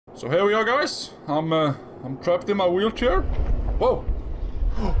So here we are, guys. I'm trapped in my wheelchair. Whoa.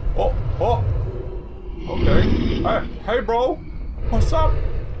 Oh. Okay. Hey, bro. What's up?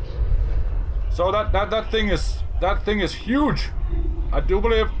 So that thing is huge. I do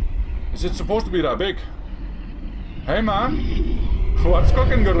believe. Is it supposed to be that big? Hey, man. What's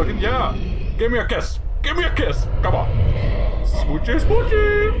cooking? Good looking. Yeah. Give me a kiss. Give me a kiss. Come on. Smoochy,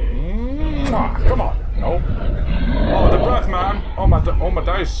 smoochy. Mwah. Come on. No. Oh, the breath, man. Oh my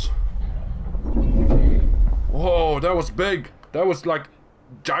dice. Whoa, that was big. That was like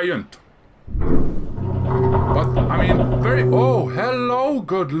giant. But I mean, very. Oh, hello,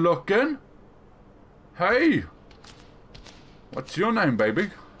 good looking. Hey. What's your name,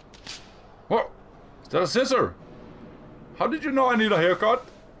 baby? Whoa. Is that a scissor? How did you know I need a haircut?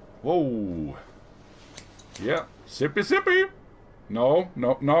 Whoa. Yeah. Sippy, sippy. No.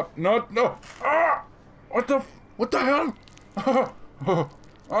 Ah! What the hell?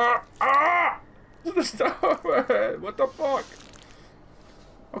 Stop it. What the fuck?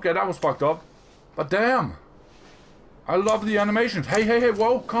 Okay, that was fucked up. But damn. I love the animations. Hey,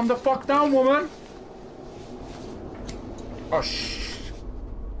 whoa, calm the fuck down, woman. Oh, shh.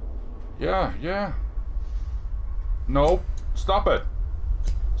 Yeah. No, stop it.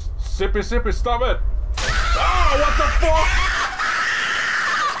 Sippy, stop it. Ah, what the fuck?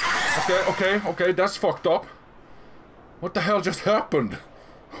 Okay, that's fucked up. What the hell just happened?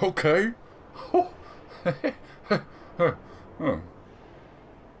 Okay.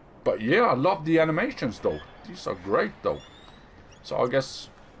 But yeah, I love the animations though. These are great though. So I guess...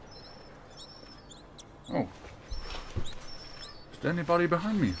 Oh. Is there anybody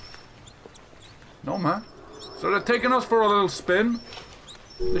behind me? No, man. So they're taking us for a little spin.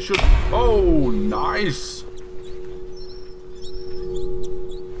 They should... Oh, nice.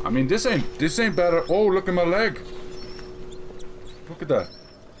 I mean, this ain't better. Oh, look at my leg. Look at that.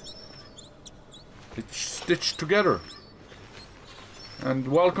 It's stitched together. And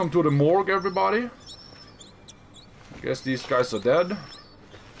welcome to the morgue, everybody. I guess these guys are dead.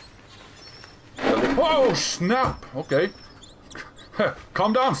 Oh, snap! Okay.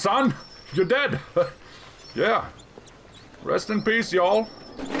 Calm down, son. You're dead. Yeah. Rest in peace, y'all.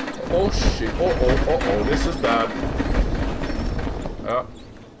 Oh, shit. Oh. This is bad.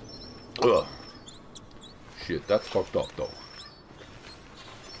 Ugh. Shit, that's fucked up, though.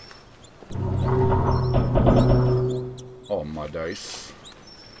 Oh, my dice.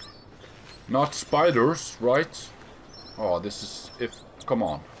 Not spiders, right? Oh, this is... Come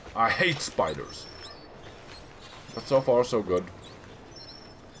on. I hate spiders. But so far, so good.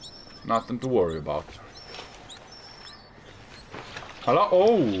 Nothing to worry about. Hello?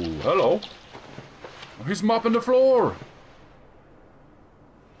 Oh, hello. He's mopping the floor.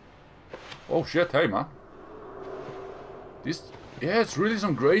 Oh, shit. Hey, man. Yeah, it's really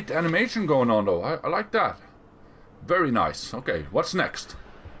some great animation going on, though. I like that. Very nice. Okay, what's next?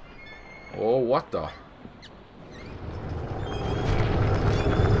 Oh, what the?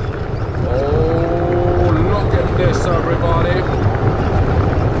 Oh, look at this, everybody.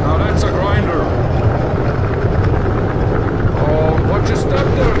 Now that's a grinder. Oh, watch your step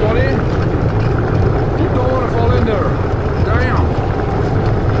there, buddy. You don't want to fall in there. Damn.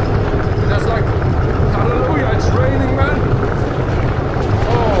 That's like, hallelujah, it's raining, man.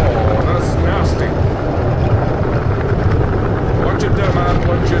 Oh, that's nasty. Watch it there, man.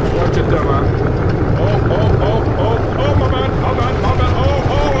 Watch it there, man. Oh, my bad.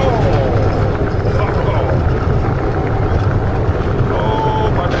 Oh,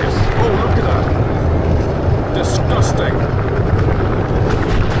 my days. Oh, look at that. Disgusting.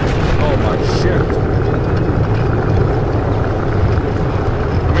 Oh, my shit.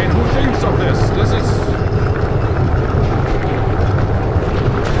 I mean, who thinks of this? This is...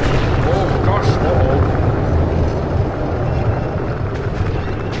 Oh, gosh. Uh-oh.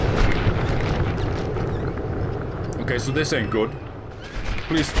 Okay, so this ain't good.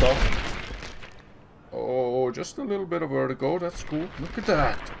 Please stop. Oh, just a little bit of vertigo. That's cool. Look at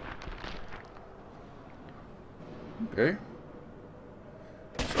that. Okay.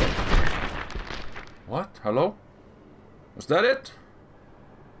 So. What? Hello? Was that it?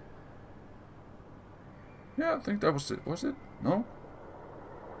 Yeah, I think that was it. Was it? No?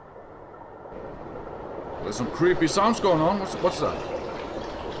 There's some creepy sounds going on. What's that?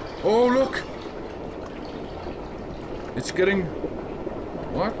 Oh, look! It's getting...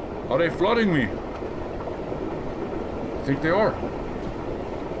 What? Are they flooding me? I think they are.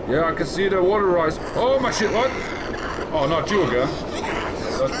 Yeah, I can see the water rise. Oh, my shit, what? Oh, not you again.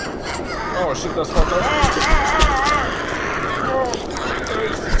 Oh, shit, that's fucked up.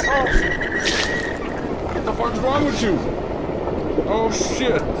 What the fuck's wrong with you? Oh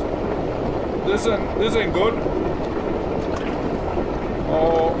shit! This ain't good.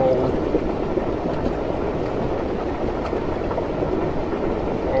 Oh.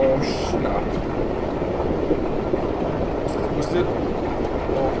 Oh snap! Was this?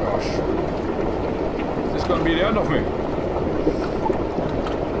 Oh gosh! Is this gonna be the end of me?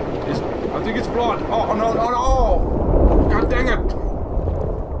 I think it's blood. Oh no! God dang it!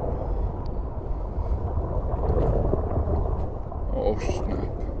 Oh snap!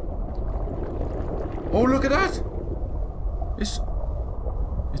 Oh, look at that! It's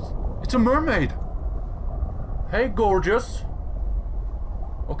a mermaid! Hey, gorgeous!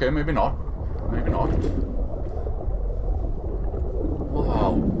 Okay, maybe not. Maybe not.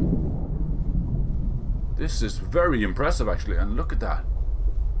 Wow. This is very impressive, actually, and look at that.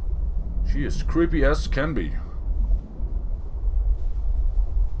 She is creepy as can be.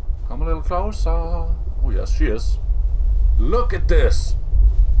 Come a little closer. Oh, yes, she is. Look at this!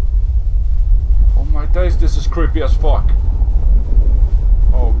 Oh my days, this is creepy as fuck.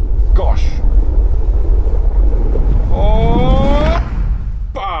 Oh gosh. Oh!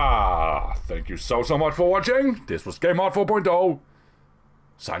 Bah! Thank you so much for watching. This was Game Art 4.0.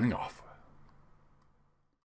 Signing off.